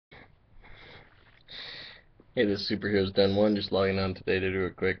Hey, this is SUperHeroesDen1, just logging on today to do a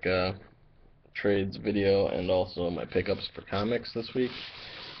quick trades video and also my pickups for comics this week.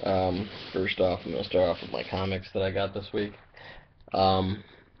 First off, I'm going to start off with my comics that I got this week. Um,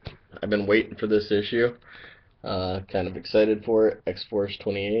 I've been waiting for this issue, kind of excited for it, X-Force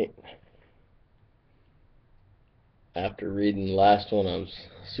 28. After reading the last one, I was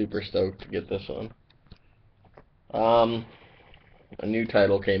super stoked to get this one. A new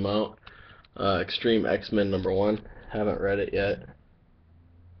title came out, Extreme X-Men #1. Haven't read it yet,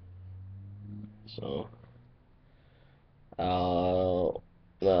 so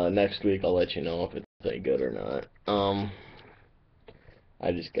next week I'll let you know if it's any good or not.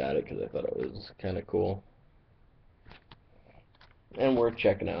 I just got it because I thought it was kind of cool and worth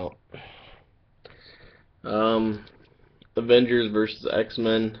checking out. Um, Avengers versus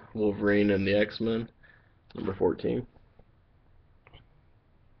X-Men, Wolverine and the X-Men, #14.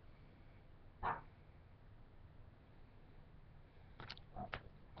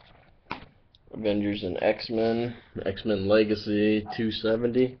 Avengers and X-Men, X-Men Legacy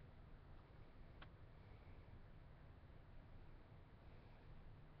 270.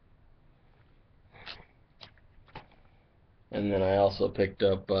 And then I also picked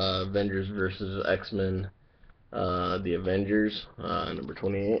up Avengers versus X-Men, The Avengers,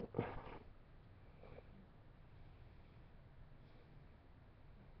 #28.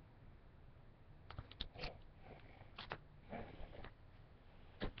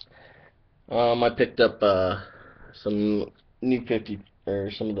 I picked up some new 50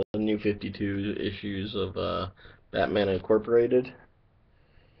 or some of the new 52 issues of Batman Incorporated.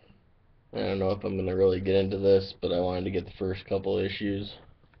 I don't know if I'm gonna really get into this, but I wanted to get the first couple issues.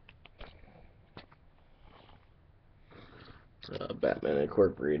 Batman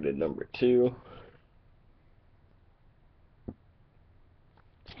Incorporated #2.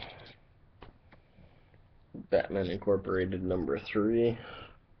 Batman Incorporated #3.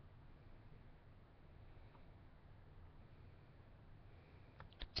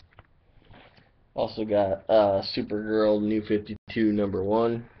 Also got Supergirl New 52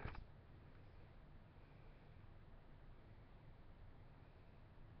 #1.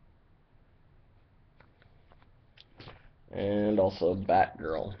 And also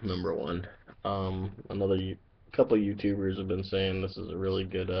Batgirl #1. Another couple YouTubers have been saying this is a really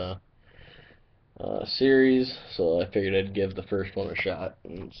good series, so I figured I'd give the first one a shot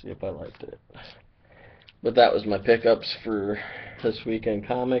and see if I liked it. But that was my pickups for this weekend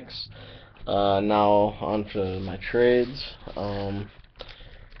comics. Now on to my trades.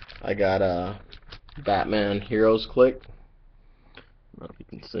 I got a Batman Heroes Click. I don't know if you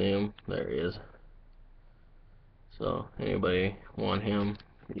can see him. There he is. So anybody want him,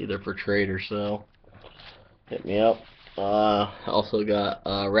 either for trade or sell, hit me up. Also got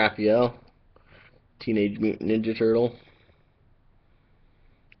Raphael, Teenage Mutant Ninja Turtle.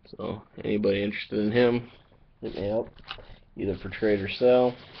 So anybody interested in him, hit me up, either for trade or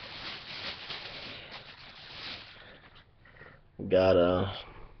sell. Got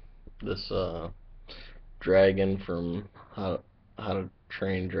this dragon from How to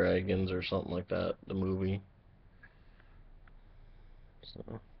Train Dragons or something like that, the movie.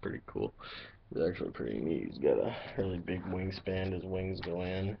 So pretty cool. It's actually pretty neat. He's got a really big wingspan. His wings go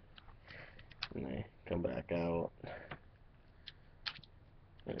in and they come back out,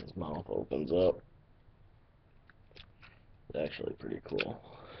 and his mouth opens up. It's actually pretty cool.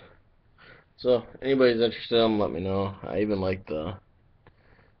 So anybody's interested in him, let me know. I even like the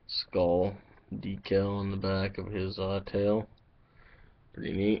skull decal on the back of his tail.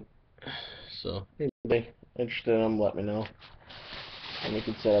 Pretty neat. So anybody interested in him, let me know, and we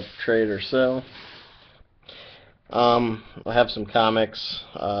can set up a trade or sell. I have some comics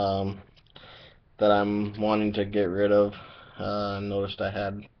that I'm wanting to get rid of. I noticed I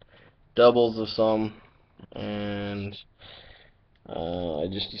had doubles of some, and I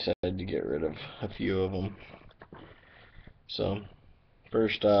just decided to get rid of a few of them. So,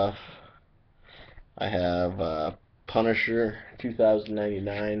 first off, I have Punisher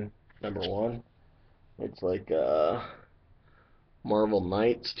 2099 #1. It's like Marvel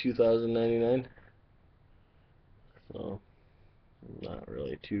Knights 2099. So, I'm not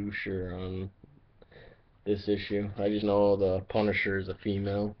really too sure on this issue. I just know the Punisher is a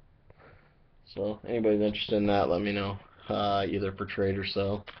female. So, anybody's interested in that, let me know. Either for trade or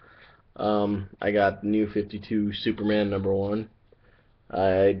sell. I got New 52 Superman #1.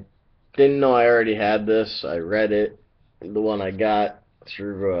 I didn't know I already had this. I read it, the one I got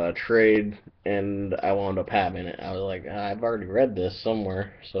through a trade, and I wound up having it. I was like, I've already read this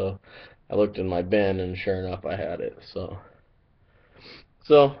somewhere. So I looked in my bin, and sure enough, I had it. So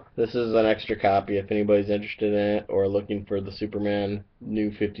So this is an extra copy if anybody's interested in it or looking for the Superman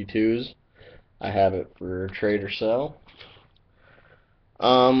new 52s. I have it for trade or sell.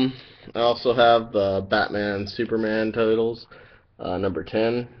 I also have the Batman Superman titles, number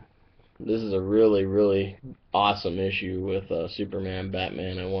 10. This is a really, really awesome issue with Superman,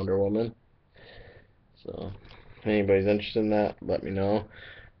 Batman, and Wonder Woman. So if anybody's interested in that, let me know.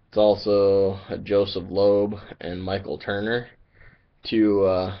 It's also Joseph Loeb and Michael Turner,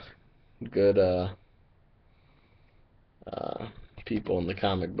 two good uh, people in the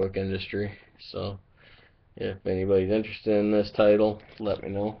comic book industry. So if anybody's interested in this title, let me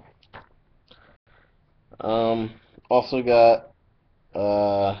know. Also got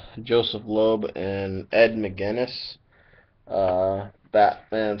Joseph Loeb and Ed McGuinness,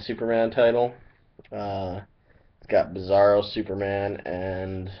 Batman Superman title. It's got Bizarro Superman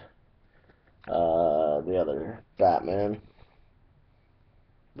and the other Batman,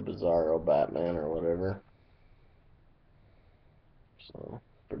 the Bizarro Batman or whatever. So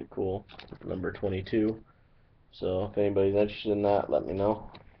pretty cool. Number 22. So if anybody's interested in that, let me know.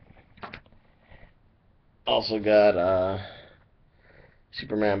 Also got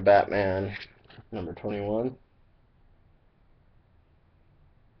Superman Batman number 21.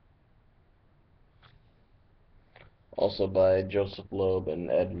 Also by Joseph Loeb and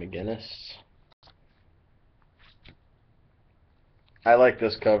Ed McGuinness. I like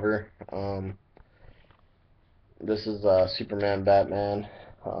this cover. This is Superman Batman,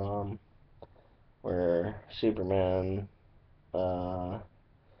 where Superman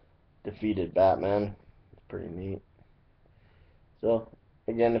defeated Batman. It's pretty neat. So,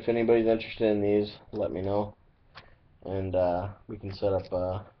 again, if anybody's interested in these, let me know. And we can set up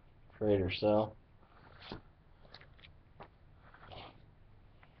a trade or sell.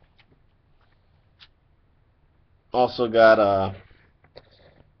 Also got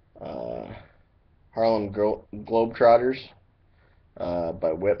Harlem Globetrotters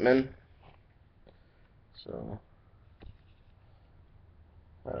by Whitman. So,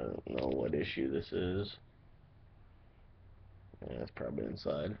 I don't know what issue this is. Yeah, it's probably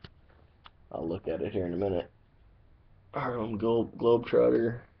inside. I'll look at it here in a minute. Harlem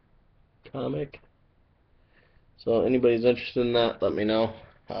Globetrotter comic. So anybody's interested in that, let me know.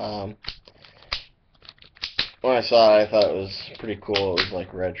 When I saw it, I thought it was pretty cool. It was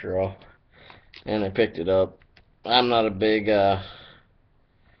like retro, and I picked it up. I'm not a big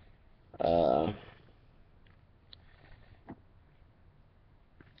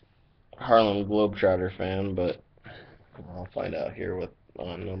Harlem Globetrotter fan, but I'll find out here what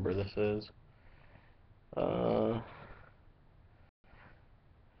number this is. Harlem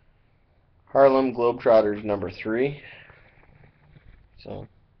Globetrotters number 3. So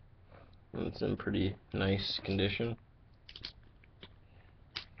it's in pretty nice condition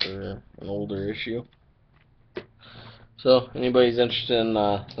for an older issue. So anybody's interested in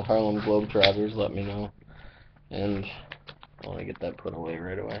the Harlem Globetrotters, let me know. And I want to get that put away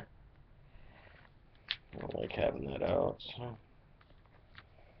right away. I don't like having that out. So.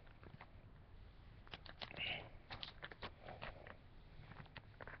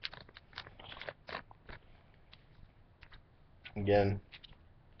 Again,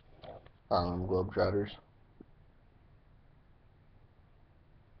 Harlem Globetrotters.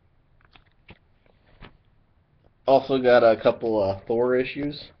 Also got a couple Thor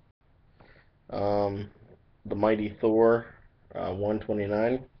issues. The Mighty Thor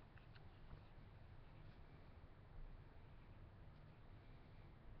 129.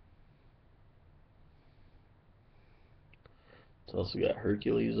 It's also got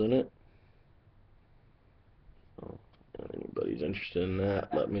Hercules in it. So, if anybody's interested in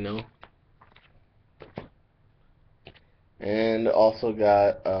that, let me know. And also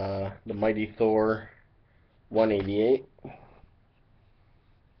got the Mighty Thor 188.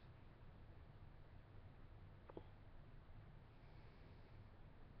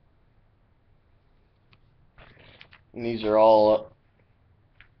 And these are all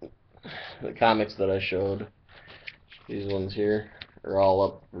the comics that I showed. These ones here are all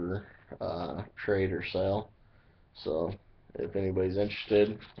up for trade or sale. So if anybody's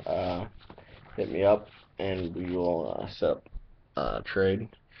interested, hit me up and we will set up a trade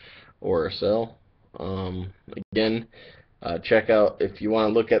or a sell. Again, check out, if you want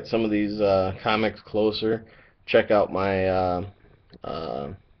to look at some of these comics closer, check out my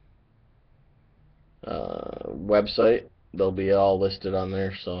website. They'll be all listed on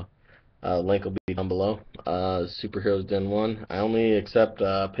there, so link will be down below. SUperHeroesDen1. I only accept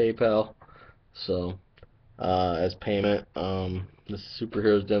PayPal, so as payment. This is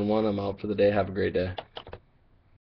SuperHeroesDen1. I'm out for the day. Have a great day.